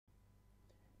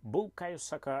Bukayo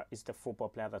Saka is the football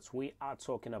player that we are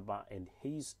talking about, and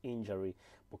his injury.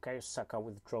 Bukayo Saka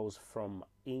withdraws from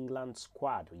England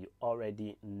squad. You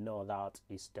already know that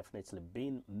it's definitely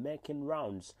been making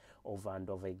rounds over and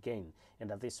over again.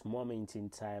 And at this moment in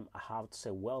time, I have to say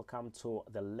welcome to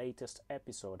the latest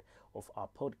episode of our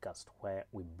podcast, where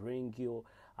we bring you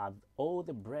all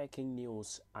the breaking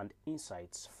news and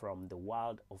insights from the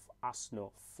world of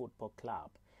Arsenal Football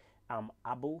Club. I'm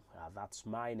Abu, that's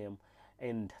my name.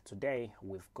 And today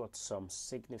we've got some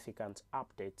significant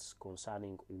updates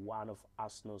concerning one of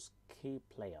Arsenal's key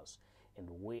players. And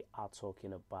we are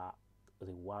talking about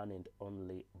the one and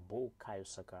only Bukayo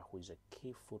Saka, who is a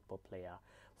key football player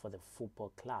for the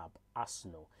football club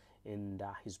Arsenal. And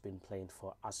he's been playing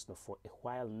for Arsenal for a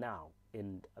while now.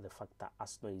 And the fact that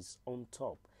Arsenal is on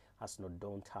top, Arsenal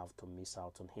don't have to miss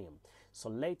out on him. So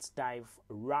let's dive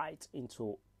right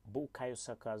into Bukayo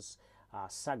Saka's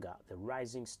saga, the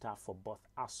rising star for both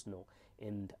Arsenal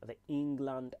and the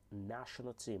England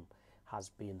national team, has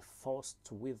been forced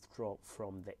to withdraw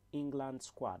from the England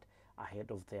squad ahead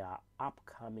of their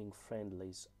upcoming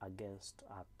friendlies against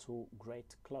two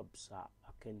great clubs, I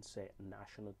can say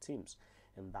national teams,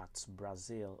 and that's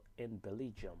Brazil and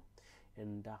Belgium.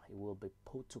 And it will be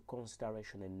put to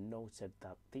consideration and noted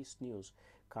that this news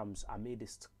comes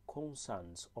amidst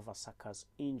concerns over Saka's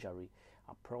injury,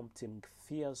 prompting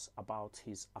fears about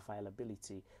his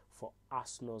availability for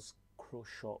Arsenal's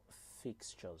crucial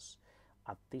fixtures.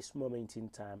 At this moment in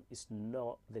time, is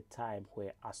not the time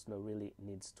where Arsenal really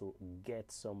needs to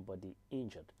get somebody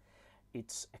injured.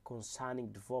 It's a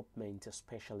concerning development,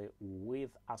 especially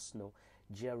with Arsenal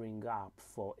gearing up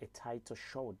for a title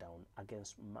showdown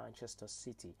against Manchester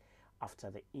City after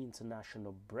the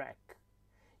international break.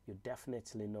 You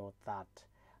definitely know that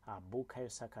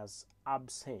Bukayo Saka's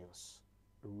absence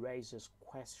raises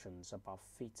questions about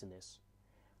fitness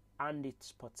and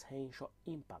its potential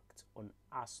impact on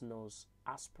Arsenal's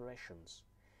aspirations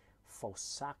for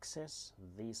success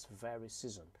this very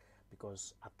season,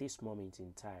 because at this moment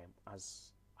in time,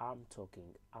 as I'm talking,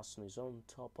 Arsenal is on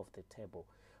top of the table.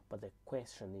 But the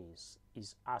question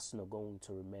is Arsenal going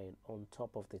to remain on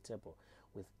top of the table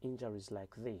with injuries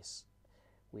like this?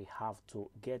 We have to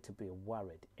get to be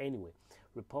worried. Anyway,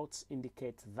 reports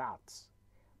indicate that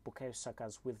Bukayo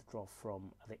Saka's withdrawal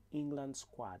from the England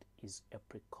squad is a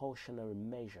precautionary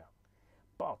measure,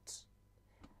 but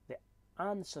the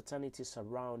uncertainty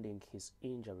surrounding his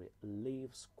injury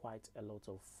leaves quite a lot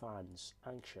of fans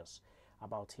anxious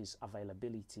about his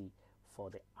availability for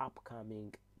the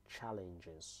upcoming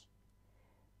challenges.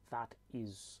 That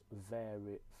is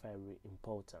very, very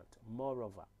important.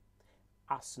 Moreover,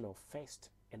 Arsenal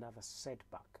faced another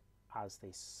setback as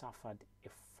they suffered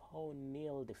a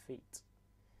 4-0 defeat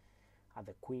at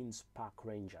the Queen's Park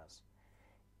Rangers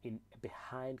in a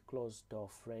behind closed door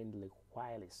friendly,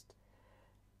 whilst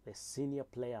the senior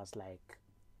players like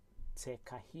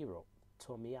Takahiro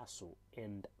Tomiyasu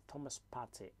and Thomas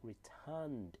Partey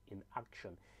returned in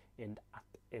action, and at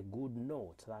a good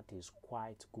note. That is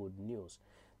quite good news.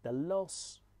 The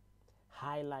loss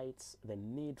highlights the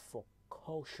need for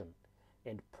caution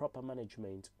and proper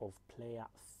management of player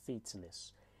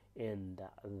fitness, and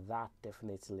that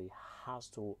definitely has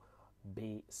to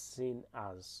be seen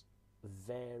as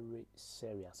very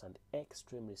serious and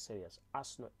extremely serious.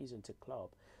 Arsenal isn't a club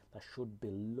that should be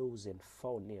losing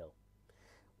 4-0.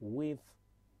 With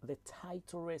the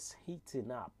title race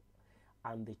heating up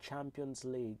and the Champions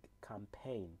League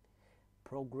campaign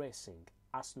progressing,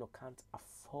 Arsenal can't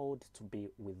afford to be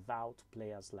without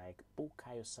players like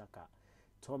Bukayo Saka,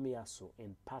 Tomiyasu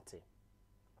and Partey.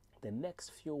 The next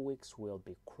few weeks will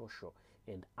be crucial,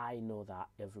 and I know that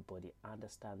everybody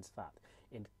understands that.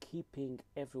 And keeping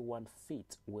everyone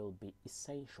fit will be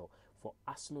essential for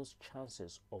Arsenal's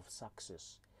chances of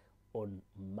success on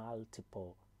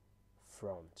multiple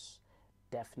fronts.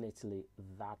 Definitely,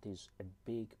 that is a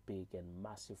big, big and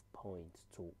massive point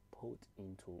to put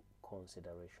into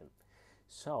consideration.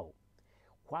 So,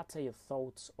 what are your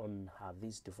thoughts on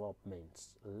these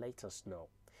developments? Let us know.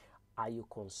 Are you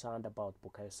concerned about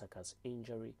Bukayo Saka's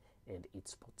injury and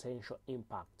its potential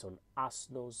impact on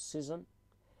Arsenal's season?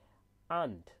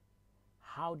 And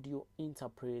how do you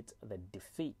interpret the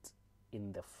defeat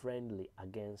in the friendly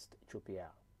against QPR?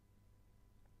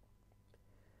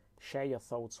 Share your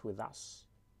thoughts with us,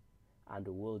 and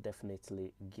we will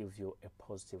definitely give you a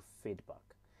positive feedback.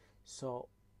 So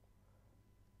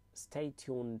stay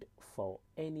tuned for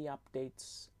any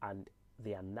updates and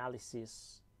the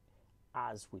analysis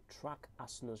as we track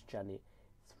Arsenal's journey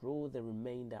through the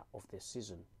remainder of the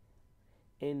season.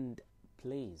 And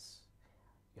please,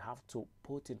 you have to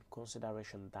put in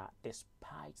consideration that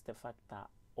despite the fact that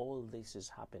all this is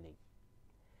happening,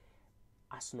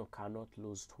 Arsenal cannot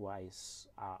lose twice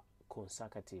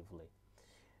consecutively.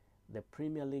 The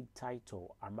Premier League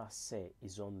title, I must say,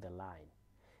 is on the line.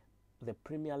 The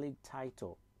Premier League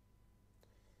title,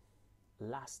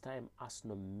 last time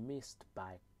Arsenal missed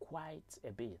by quite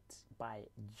a bit, by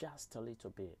just a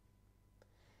little bit.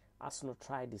 Arsenal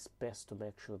tried its best to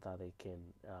make sure that they can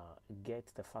get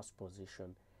the first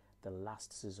position the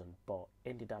last season, but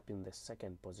ended up in the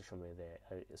second position with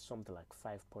something like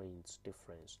 5 points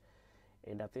difference.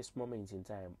 And at this moment in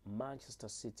time, Manchester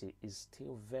City is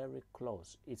still very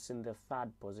close. It's in the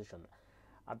third position.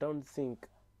 I don't think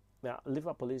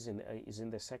Liverpool is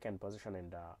in the second position,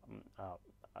 and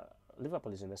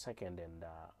Liverpool is in the second, and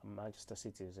Manchester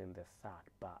City is in the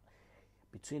third. But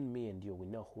between me and you, we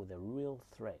know who the real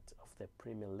threat of the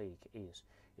Premier League is.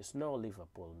 It's not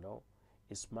Liverpool, no.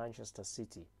 It's Manchester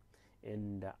City.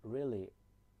 And really,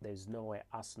 there's no way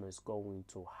Arsenal is going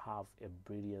to have a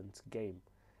brilliant game,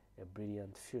 a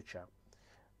brilliant future,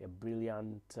 a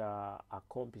brilliant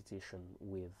competition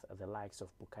with the likes of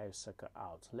Bukayo Saka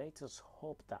out. Let us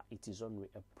hope that it is only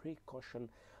a precaution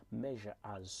measure,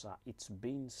 as it's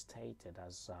been stated,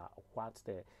 as what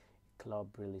the club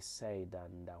really said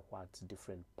and what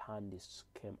different pundits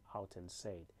came out and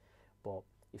said. But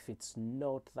if it's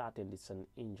not that and it's an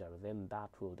injury, then that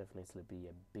will definitely be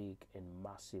a big and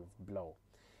massive blow.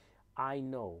 I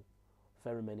know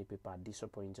very many people are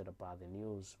disappointed about the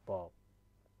news, but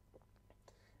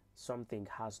something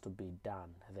has to be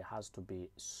done. There has to be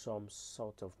some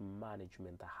sort of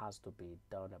management that has to be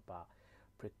done about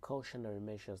precautionary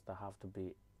measures that have to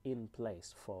be in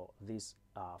place for these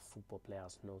football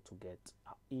players not to get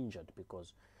injured,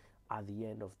 because at the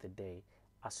end of the day,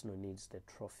 Arsenal needs the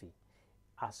trophy.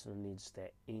 Arsenal needs the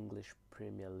English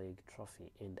Premier League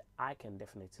trophy, and I can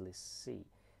definitely see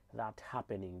that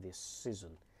happening this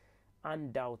season.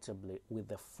 Undoubtedly, with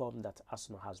the form that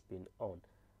Arsenal has been on,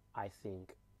 I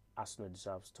think Arsenal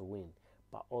deserves to win.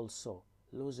 But also,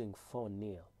 losing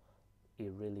 4-0,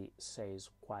 it really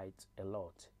says quite a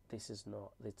lot. This is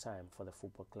not the time for the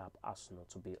football club Arsenal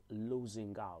to be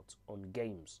losing out on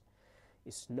games.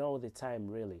 It's not the time,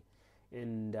 really.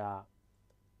 And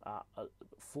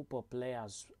football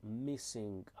players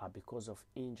missing because of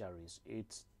injuries,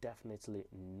 it's definitely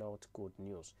not good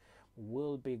news.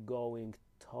 We'll be going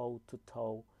toe to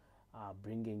toe,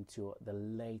 bringing to the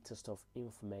latest of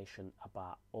information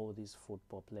about all these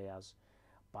football players.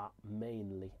 But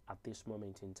mainly at this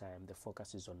moment in time, the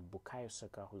focus is on Bukayo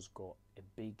Saka, who's got a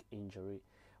big injury.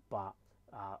 But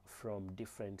from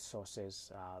different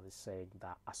sources, they're saying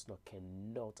that Arsenal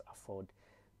cannot afford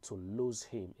to lose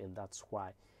him, and that's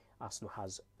why Arsenal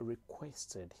has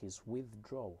requested his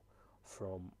withdrawal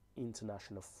from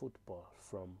international football,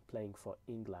 from playing for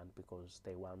England, because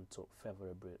they want to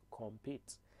favorably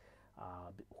compete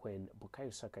when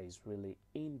Bukayo Saka is really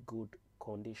in good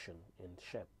condition and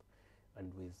shape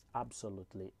and with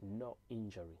absolutely no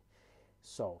injury.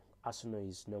 So Arsenal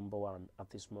is number one at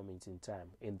this moment in time,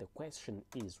 and the question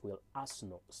is, will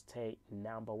Arsenal stay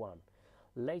number one?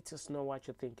 Let us know what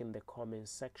you think in the comment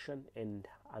section, and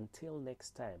until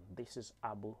next time, this is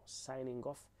Abu signing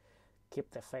off.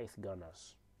 Keep the faith,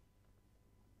 Gunners.